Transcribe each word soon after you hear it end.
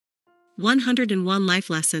101 Life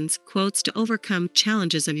Lessons, Quotes to Overcome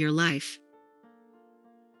Challenges of Your Life.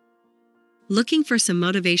 Looking for some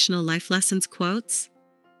motivational life lessons quotes?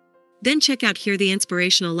 Then check out here the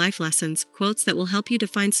inspirational life lessons quotes that will help you to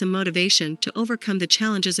find some motivation to overcome the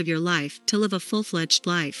challenges of your life to live a full-fledged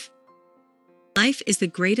life. Life is the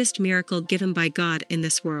greatest miracle given by God in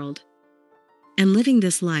this world. And living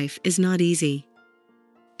this life is not easy.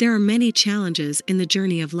 There are many challenges in the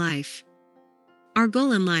journey of life. Our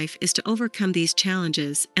goal in life is to overcome these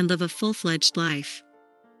challenges and live a full-fledged life.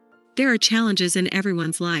 There are challenges in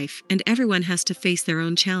everyone's life, and everyone has to face their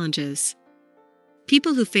own challenges.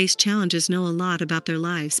 People who face challenges know a lot about their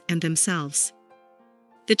lives and themselves.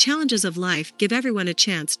 The challenges of life give everyone a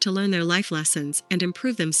chance to learn their life lessons and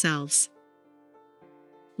improve themselves.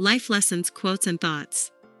 Life lessons, quotes and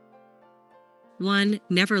thoughts. 1.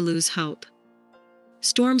 Never lose hope.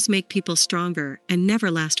 Storms make people stronger and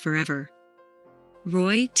never last forever.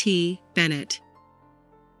 Roy T. Bennett.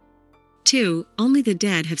 2. Only the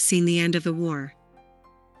dead have seen the end of the war.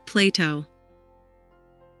 Plato.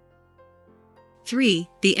 3.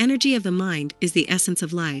 The energy of the mind is the essence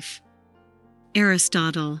of life.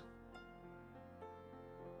 Aristotle.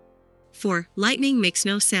 4. Lightning makes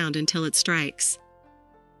no sound until it strikes.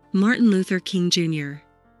 Martin Luther King Jr.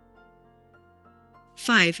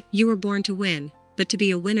 5. You were born to win, but to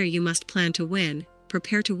be a winner you must plan to win,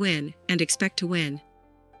 prepare to win, and expect to win.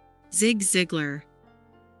 Zig Ziglar.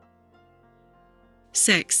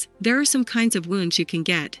 6. There are some kinds of wounds you can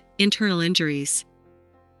get, internal injuries.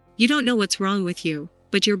 You don't know what's wrong with you,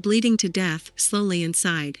 but you're bleeding to death slowly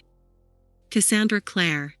inside. Cassandra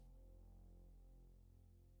Clare.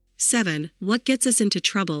 7. What gets us into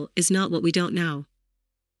trouble is not what we don't know.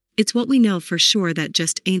 It's what we know for sure that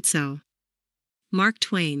just ain't so. Mark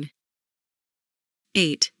Twain.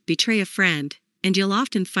 8. Betray a friend, and you'll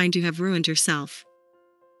often find you have ruined yourself.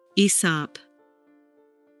 Aesop.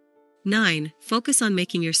 9. Focus on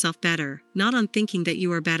making yourself better, not on thinking that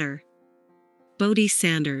you are better. Bodhi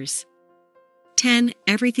Sanders. 10.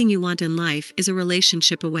 Everything you want in life is a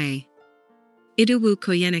relationship away. Idowu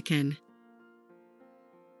Koyenikan.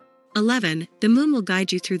 11. The moon will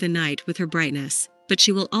guide you through the night with her brightness, but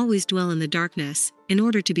she will always dwell in the darkness, in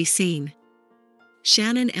order to be seen.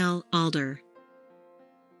 Shannon L. Alder.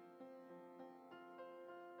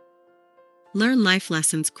 Learn life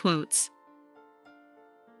lessons quotes.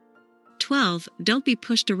 12. Don't be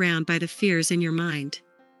pushed around by the fears in your mind.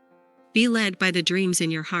 Be led by the dreams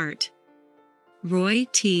in your heart. Roy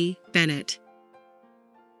T. Bennett.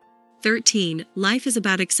 13. Life is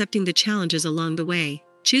about accepting the challenges along the way,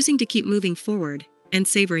 choosing to keep moving forward, and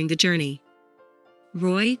savoring the journey.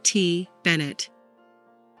 Roy T. Bennett.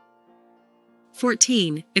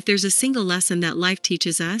 14. If there's a single lesson that life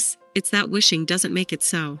teaches us, it's that wishing doesn't make it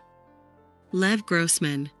so. Lev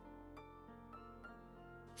Grossman.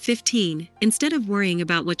 15. Instead of worrying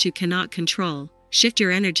about what you cannot control, shift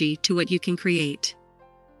your energy to what you can create.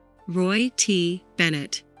 Roy T.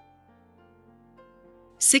 Bennett.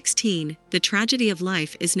 16. The tragedy of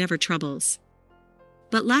life is never troubles,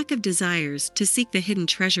 but lack of desires to seek the hidden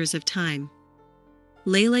treasures of time.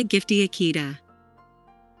 Layla Gifty Akita.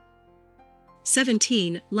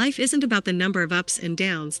 17. Life isn't about the number of ups and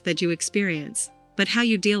downs that you experience, but how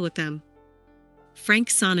you deal with them. Frank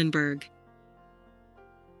Sonnenberg.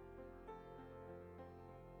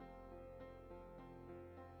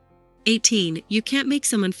 18. You can't make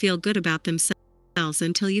someone feel good about themselves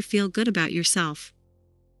until you feel good about yourself.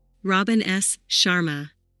 Robin S. Sharma.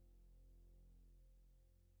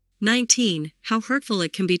 19. How hurtful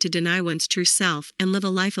it can be to deny one's true self and live a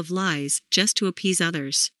life of lies just to appease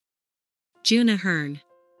others. Juna Hearn.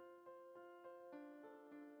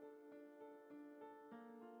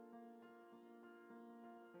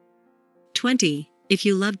 20. If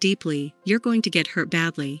you love deeply, you're going to get hurt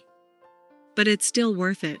badly, but it's still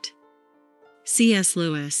worth it. C.S.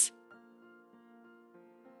 Lewis.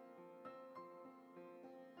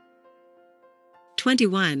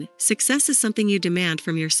 21. Success is something you demand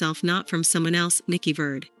from yourself, not from someone else. Nikki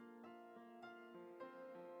Verd.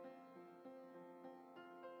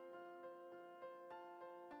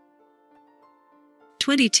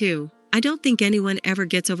 22. I don't think anyone ever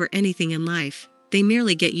gets over anything in life, they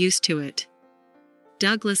merely get used to it.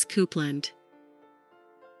 Douglas Coupland.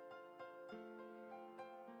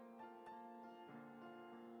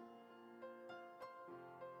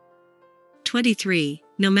 23.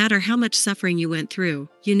 No matter how much suffering you went through,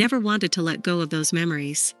 you never wanted to let go of those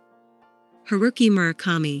memories. Haruki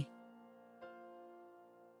Murakami.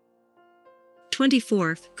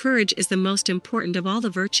 24. Courage is the most important of all the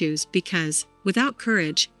virtues because, without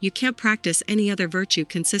courage, you can't practice any other virtue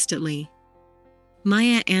consistently.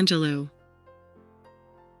 Maya Angelou.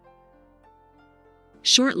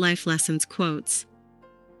 Short life lessons quotes.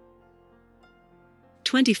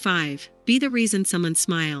 25. Be the reason someone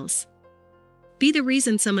smiles. Be the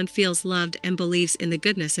reason someone feels loved and believes in the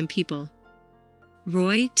goodness in people.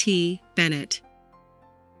 Roy T. Bennett.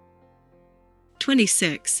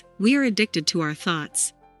 26. We are addicted to our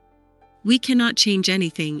thoughts. We cannot change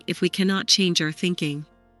anything if we cannot change our thinking.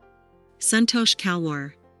 Santosh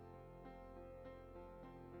Kalwar.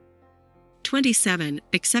 27.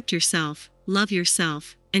 Accept yourself, love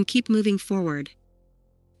yourself, and keep moving forward.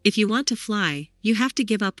 If you want to fly, you have to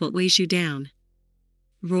give up what weighs you down.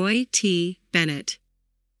 Roy T. Bennett.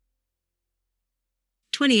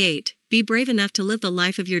 28. Be brave enough to live the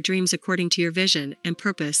life of your dreams according to your vision and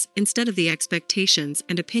purpose instead of the expectations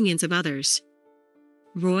and opinions of others.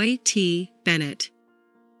 Roy T. Bennett.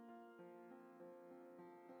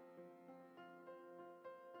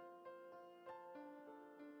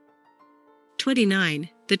 29.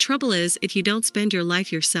 The trouble is, if you don't spend your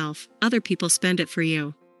life yourself, other people spend it for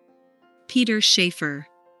you. Peter Schaefer.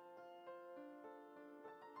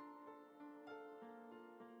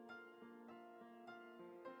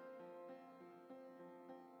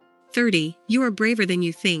 30. You are braver than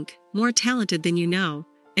you think, more talented than you know,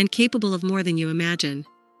 and capable of more than you imagine.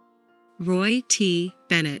 Roy T.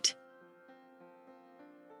 Bennett.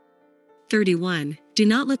 31. Do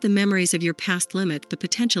not let the memories of your past limit the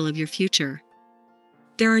potential of your future.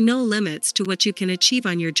 There are no limits to what you can achieve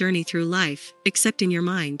on your journey through life, except in your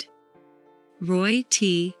mind. Roy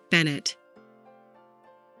T. Bennett.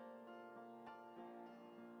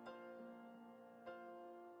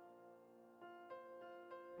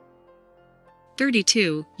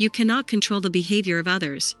 32. You cannot control the behavior of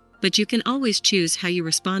others, but you can always choose how you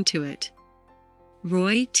respond to it.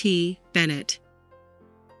 Roy T. Bennett.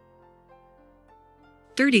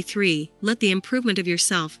 33. Let the improvement of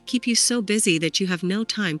yourself keep you so busy that you have no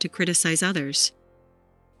time to criticize others.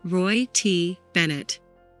 Roy T. Bennett.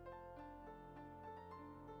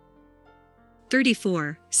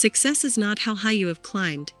 34. Success is not how high you have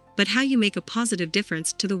climbed, but how you make a positive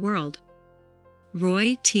difference to the world.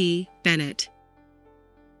 Roy T. Bennett.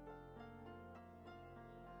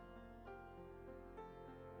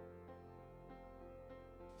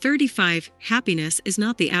 35. Happiness is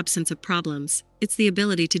not the absence of problems, it's the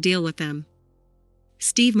ability to deal with them.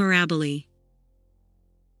 Steve Mirabile.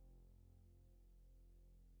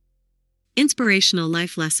 Inspirational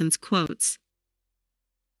life lessons quotes.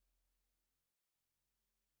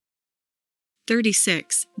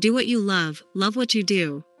 36. Do what you love what you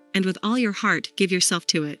do, and with all your heart give yourself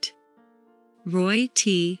to it. Roy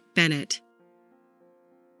T. Bennett.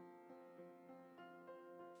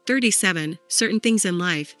 37. Certain things in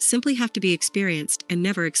life simply have to be experienced and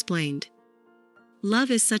never explained. Love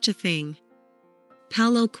is such a thing.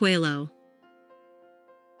 Paulo Coelho.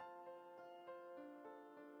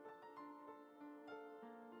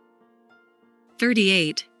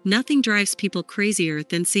 38. Nothing drives people crazier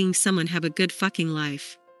than seeing someone have a good fucking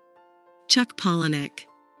life. Chuck Palahniuk.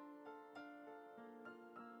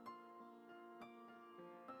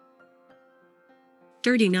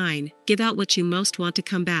 39. Give out what you most want to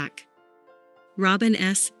come back. Robin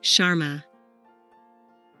S. Sharma.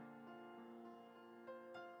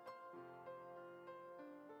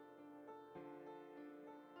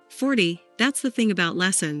 40. That's the thing about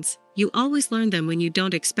lessons, you always learn them when you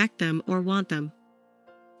don't expect them or want them.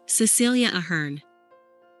 Cecilia Ahern.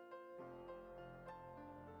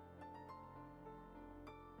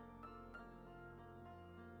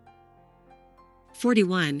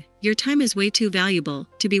 41. Your time is way too valuable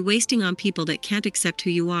to be wasting on people that can't accept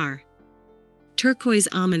who you are. Turquoise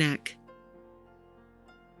Almanac.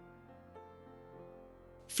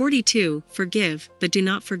 42. Forgive, but do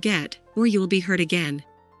not forget, or you will be hurt again.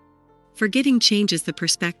 Forgetting changes the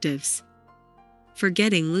perspectives.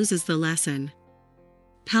 Forgetting loses the lesson.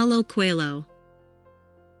 Paulo Coelho.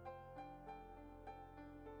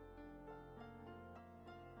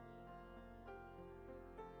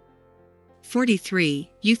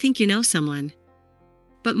 43. You think you know someone,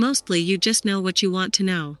 but mostly you just know what you want to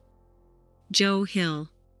know. Joe Hill.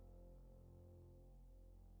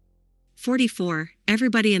 44.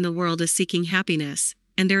 Everybody in the world is seeking happiness,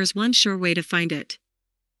 and there is one sure way to find it.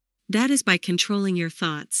 That is by controlling your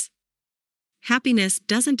thoughts. Happiness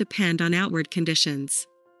doesn't depend on outward conditions.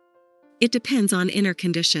 It depends on inner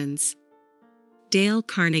conditions. Dale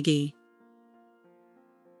Carnegie.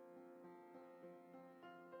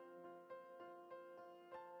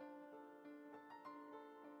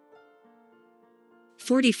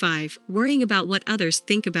 45. Worrying about what others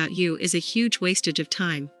think about you is a huge wastage of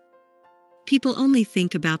time. People only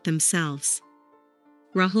think about themselves.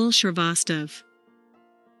 Rahul Shrivastava.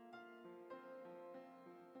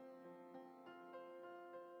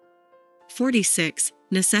 46.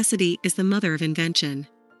 Necessity is the mother of invention.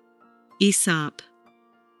 Aesop.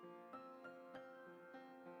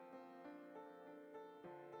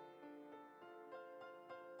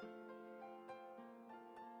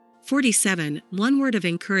 47. One word of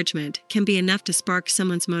encouragement can be enough to spark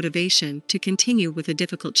someone's motivation to continue with a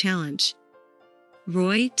difficult challenge.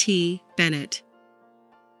 Roy T. Bennett.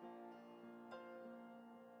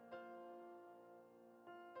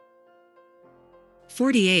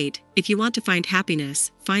 48. If you want to find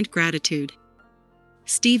happiness, find gratitude.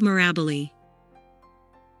 Steve Mirabile.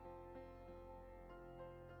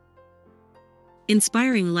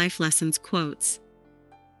 Inspiring life lessons quotes.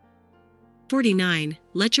 49.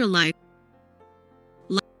 Let your life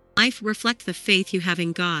reflect the faith you have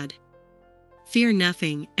in God. Fear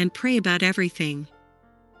nothing and pray about everything.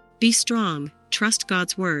 Be strong, trust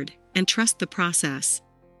God's word, and trust the process.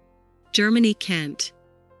 Germany Kent.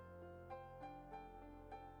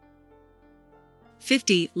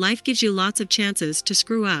 50. Life gives you lots of chances to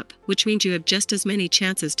screw up, which means you have just as many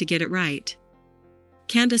chances to get it right.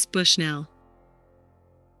 Candace Bushnell.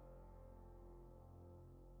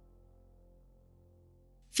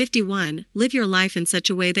 51. Live your life in such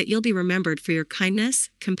a way that you'll be remembered for your kindness,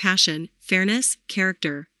 compassion, fairness,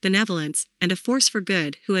 character, benevolence, and a force for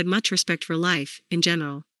good who had much respect for life, in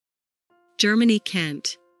general. Germany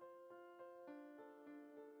Kent.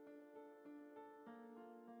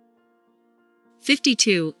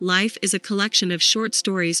 52. Life is a collection of short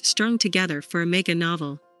stories strung together for a mega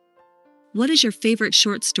novel. What is your favorite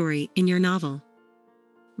short story in your novel?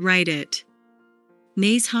 Write it.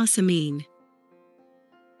 Nezha Samin.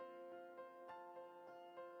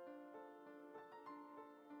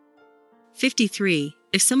 53.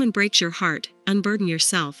 If someone breaks your heart, unburden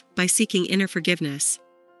yourself by seeking inner forgiveness.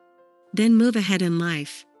 Then move ahead in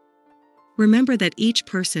life. Remember that each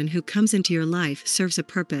person who comes into your life serves a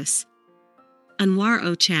purpose. Anwar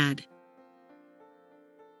Ochad.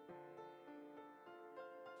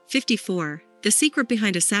 54. The secret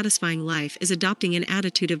behind a satisfying life is adopting an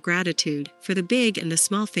attitude of gratitude for the big and the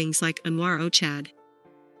small things, like Anwar Ochad.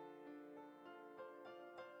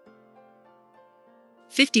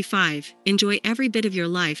 55. Enjoy every bit of your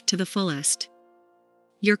life to the fullest.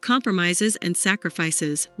 Your compromises and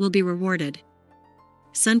sacrifices will be rewarded.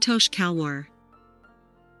 Santosh Kalwar.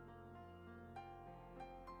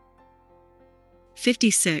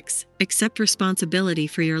 56. Accept responsibility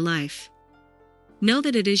for your life. Know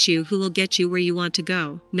that it is you who will get you where you want to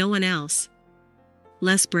go, no one else.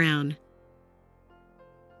 Les Brown.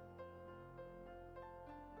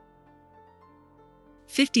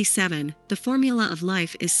 57. The formula of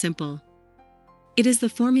life is simple. It is the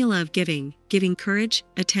formula of giving courage,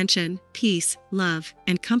 attention, peace, love,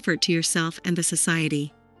 and comfort to yourself and the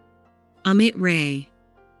society. Amit Ray.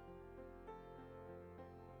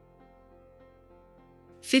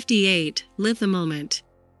 58. Live the moment.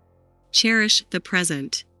 Cherish the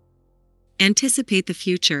present. Anticipate the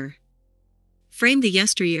future. Frame the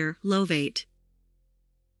yesteryear, Lovate.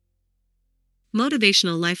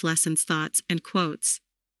 Motivational life lessons, thoughts, and quotes.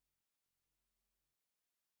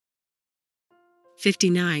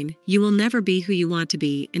 59. You will never be who you want to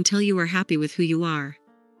be until you are happy with who you are.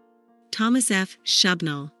 Thomas F.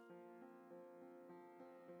 Shubnall.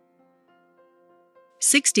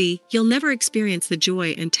 60. You'll never experience the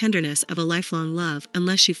joy and tenderness of a lifelong love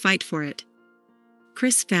unless you fight for it.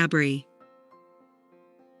 Chris Fabry.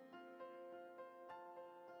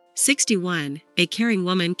 61. A caring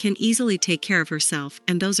woman can easily take care of herself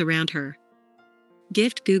and those around her.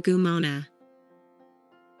 Gift Gugu Mona.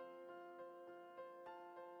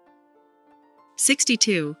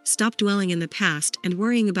 62. Stop dwelling in the past and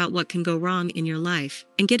worrying about what can go wrong in your life,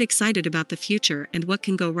 and get excited about the future and what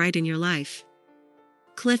can go right in your life.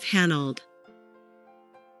 Cliff Hanold.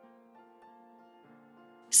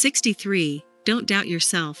 63. Don't doubt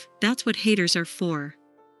yourself, that's what haters are for.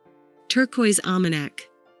 Turquoise Almanac.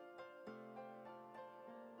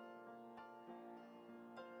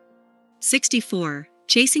 64.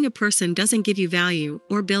 Chasing a person doesn't give you value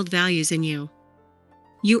or build values in you.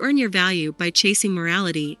 You earn your value by chasing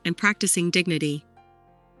morality and practicing dignity.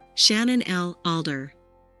 Shannon L. Alder.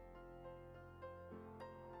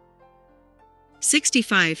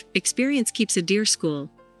 65. Experience keeps a dear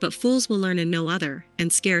school, but fools will learn in no other,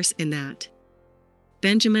 and scarce in that.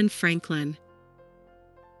 Benjamin Franklin.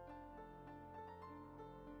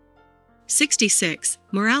 66.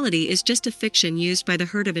 Morality is just a fiction used by the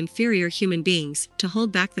herd of inferior human beings to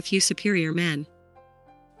hold back the few superior men.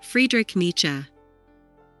 Friedrich Nietzsche.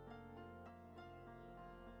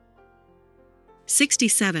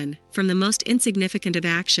 67. From the most insignificant of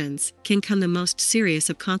actions can come the most serious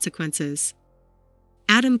of consequences.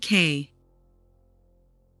 Adam K.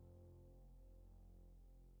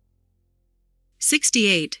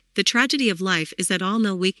 68. The tragedy of life is that all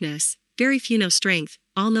know weakness, very few know strength,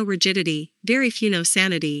 all know rigidity, very few know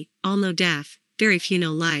sanity, all know death, very few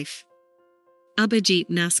know life. Abhijit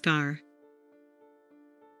Naskar.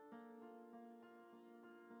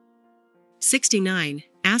 69.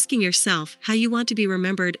 Asking yourself how you want to be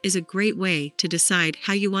remembered is a great way to decide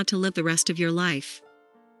how you want to live the rest of your life.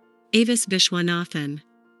 Avis Vishwanathan.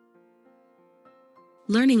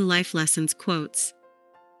 Learning life lessons quotes.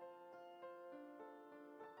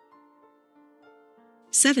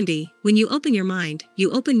 70. When you open your mind,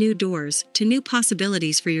 you open new doors to new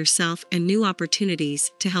possibilities for yourself and new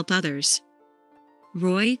opportunities to help others.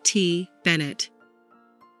 Roy T. Bennett.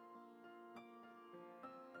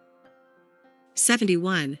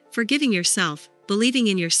 71. Forgiving yourself, believing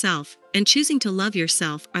in yourself, and choosing to love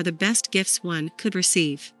yourself are the best gifts one could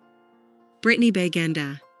receive. Brittany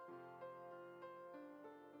Bagenda.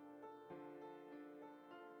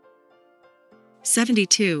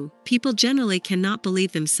 72. People generally cannot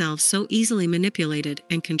believe themselves so easily manipulated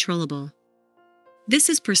and controllable. This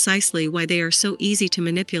is precisely why they are so easy to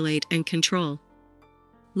manipulate and control.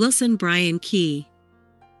 Wilson Bryan Key.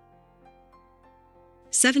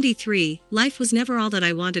 73. Life was never all that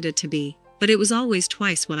I wanted it to be, but it was always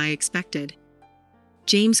twice what I expected.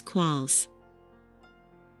 James Qualls.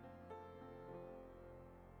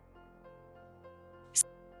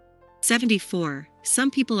 74.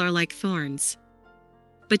 Some people are like thorns.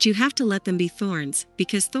 But you have to let them be thorns,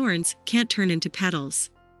 because thorns can't turn into petals.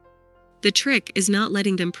 The trick is not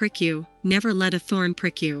letting them prick you, never let a thorn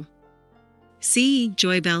prick you. C.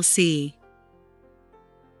 Joy Bell C.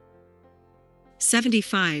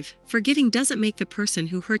 75. Forgiving doesn't make the person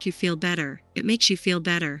who hurt you feel better, it makes you feel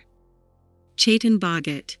better. Chetan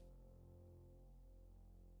Bhagat.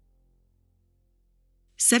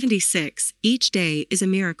 76. Each day is a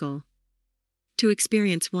miracle. To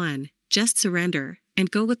experience one, just surrender, and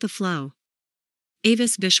go with the flow.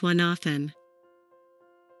 Avis Vishwanathan.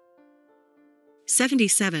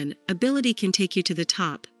 77. Ability can take you to the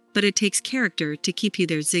top, but it takes character to keep you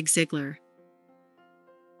there. Zig Ziglar.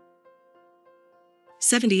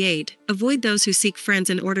 78. Avoid those who seek friends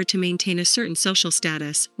in order to maintain a certain social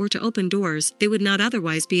status or to open doors they would not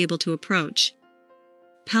otherwise be able to approach.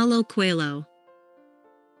 Paulo Coelho.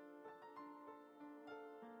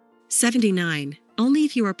 79. Only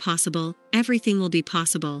if you are possible, everything will be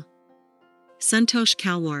possible. Santosh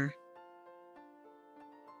Kalwar.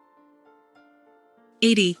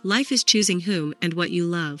 80. Life is choosing whom and what you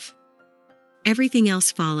love. Everything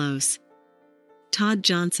else follows. Todd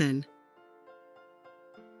Johnson.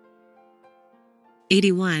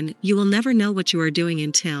 81. You will never know what you are doing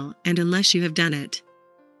until and unless you have done it.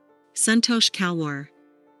 Santosh Kalwar.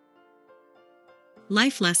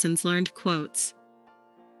 Life lessons learned quotes.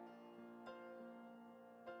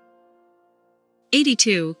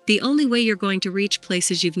 82. The only way you're going to reach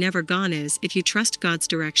places you've never gone is if you trust God's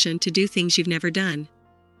direction to do things you've never done.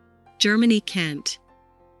 Germany Kent.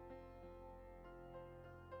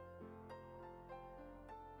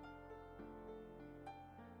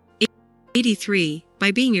 83.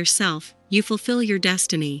 By being yourself, you fulfill your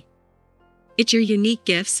destiny. It's your unique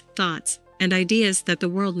gifts, thoughts, and ideas that the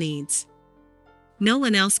world needs. No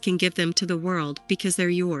one else can give them to the world because they're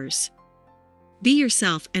yours. Be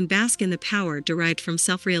yourself and bask in the power derived from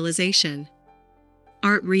self-realization.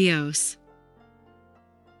 Art Rios.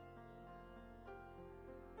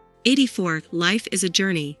 84. Life is a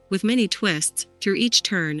journey, with many twists. Through each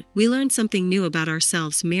turn, we learn something new about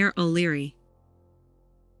ourselves. Mayor O'Leary.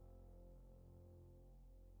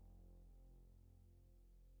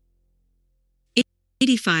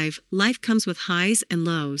 85. Life comes with highs and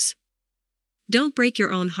lows. Don't break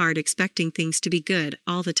your own heart expecting things to be good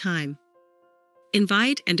all the time.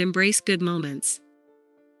 Invite and embrace good moments.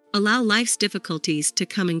 Allow life's difficulties to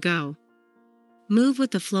come and go. Move with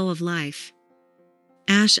the flow of life.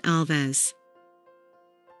 Ash Alves.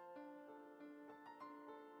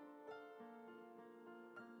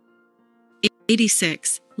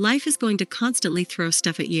 86. Life is going to constantly throw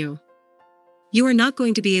stuff at you. You are not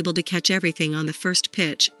going to be able to catch everything on the first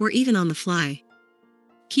pitch or even on the fly.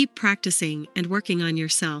 Keep practicing and working on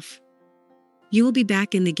yourself. You will be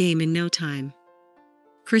back in the game in no time.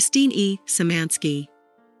 Christine E. Samansky.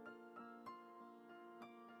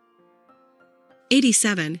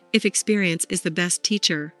 87. If experience is the best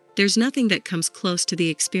teacher, there's nothing that comes close to the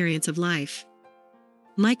experience of life.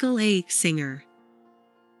 Michael A. Singer.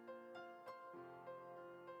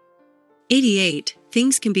 88.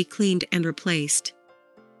 Things can be cleaned and replaced.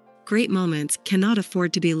 Great moments cannot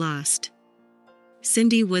afford to be lost.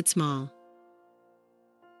 Cindy Woodsmall.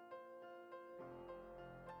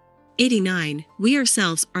 89. We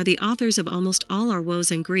ourselves are the authors of almost all our woes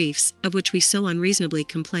and griefs, of which we so unreasonably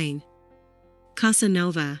complain.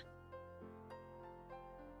 Casanova.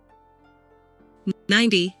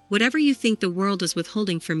 90. Whatever you think the world is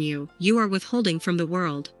withholding from you, you are withholding from the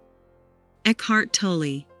world. Eckhart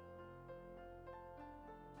Tolle.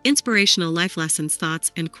 Inspirational life lessons,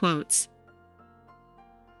 thoughts, and quotes.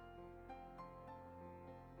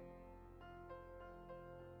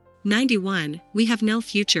 91. We have no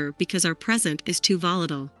future because our present is too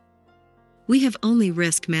volatile. We have only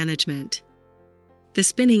risk management. The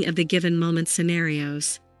spinning of the given moment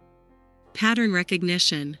scenarios. Pattern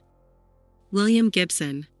recognition. William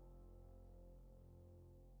Gibson.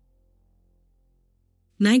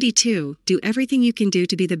 92. Do everything you can do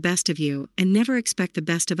to be the best of you and never expect the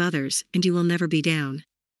best of others, and you will never be down.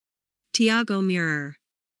 Tiago Murer.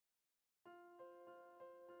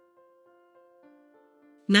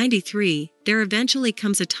 93. There eventually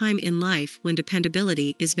comes a time in life when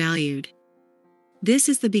dependability is valued. This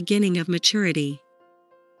is the beginning of maturity.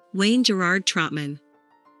 Wayne Gerard Trotman.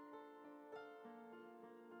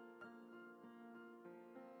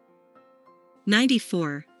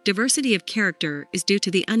 94. Diversity of character is due to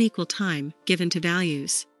the unequal time given to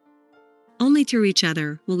values. Only through each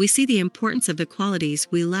other will we see the importance of the qualities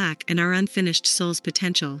we lack and our unfinished soul's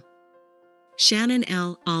potential. Shannon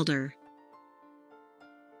L. Alder.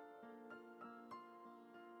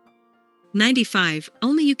 95.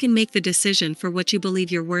 Only you can make the decision for what you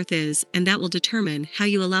believe your worth is, and that will determine how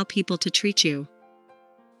you allow people to treat you.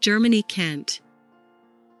 Germany Kent.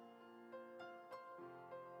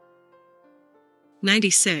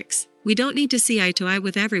 96. We don't need to see eye to eye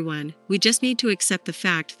with everyone, we just need to accept the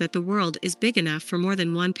fact that the world is big enough for more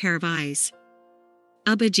than one pair of eyes.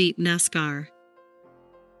 Abhijit Naskar.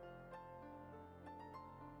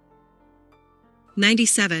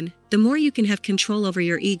 97. The more you can have control over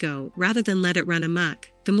your ego rather than let it run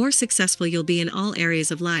amok, the more successful you'll be in all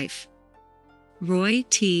areas of life. Roy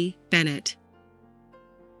T. Bennett.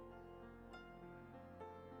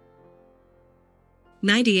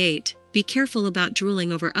 98. Be careful about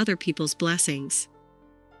drooling over other people's blessings.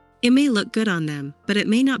 It may look good on them, but it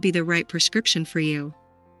may not be the right prescription for you.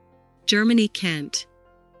 Germany Kent.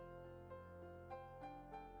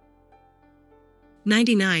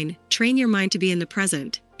 99. Train your mind to be in the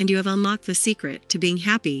present, and you have unlocked the secret to being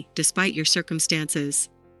happy despite your circumstances.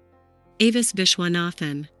 Avis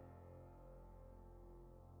Vishwanathan.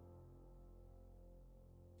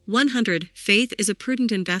 100. Faith is a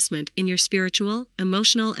prudent investment in your spiritual,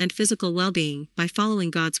 emotional, and physical well-being by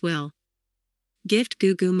following God's will. Gift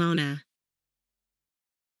Gugu Mona.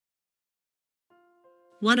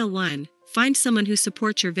 101. Find someone who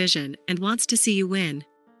supports your vision and wants to see you win.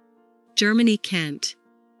 Germany Kent.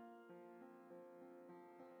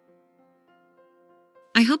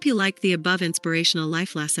 I hope you liked the above inspirational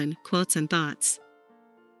life lesson, quotes and thoughts.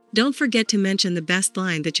 Don't forget to mention the best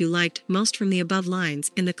line that you liked most from the above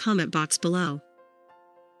lines in the comment box below.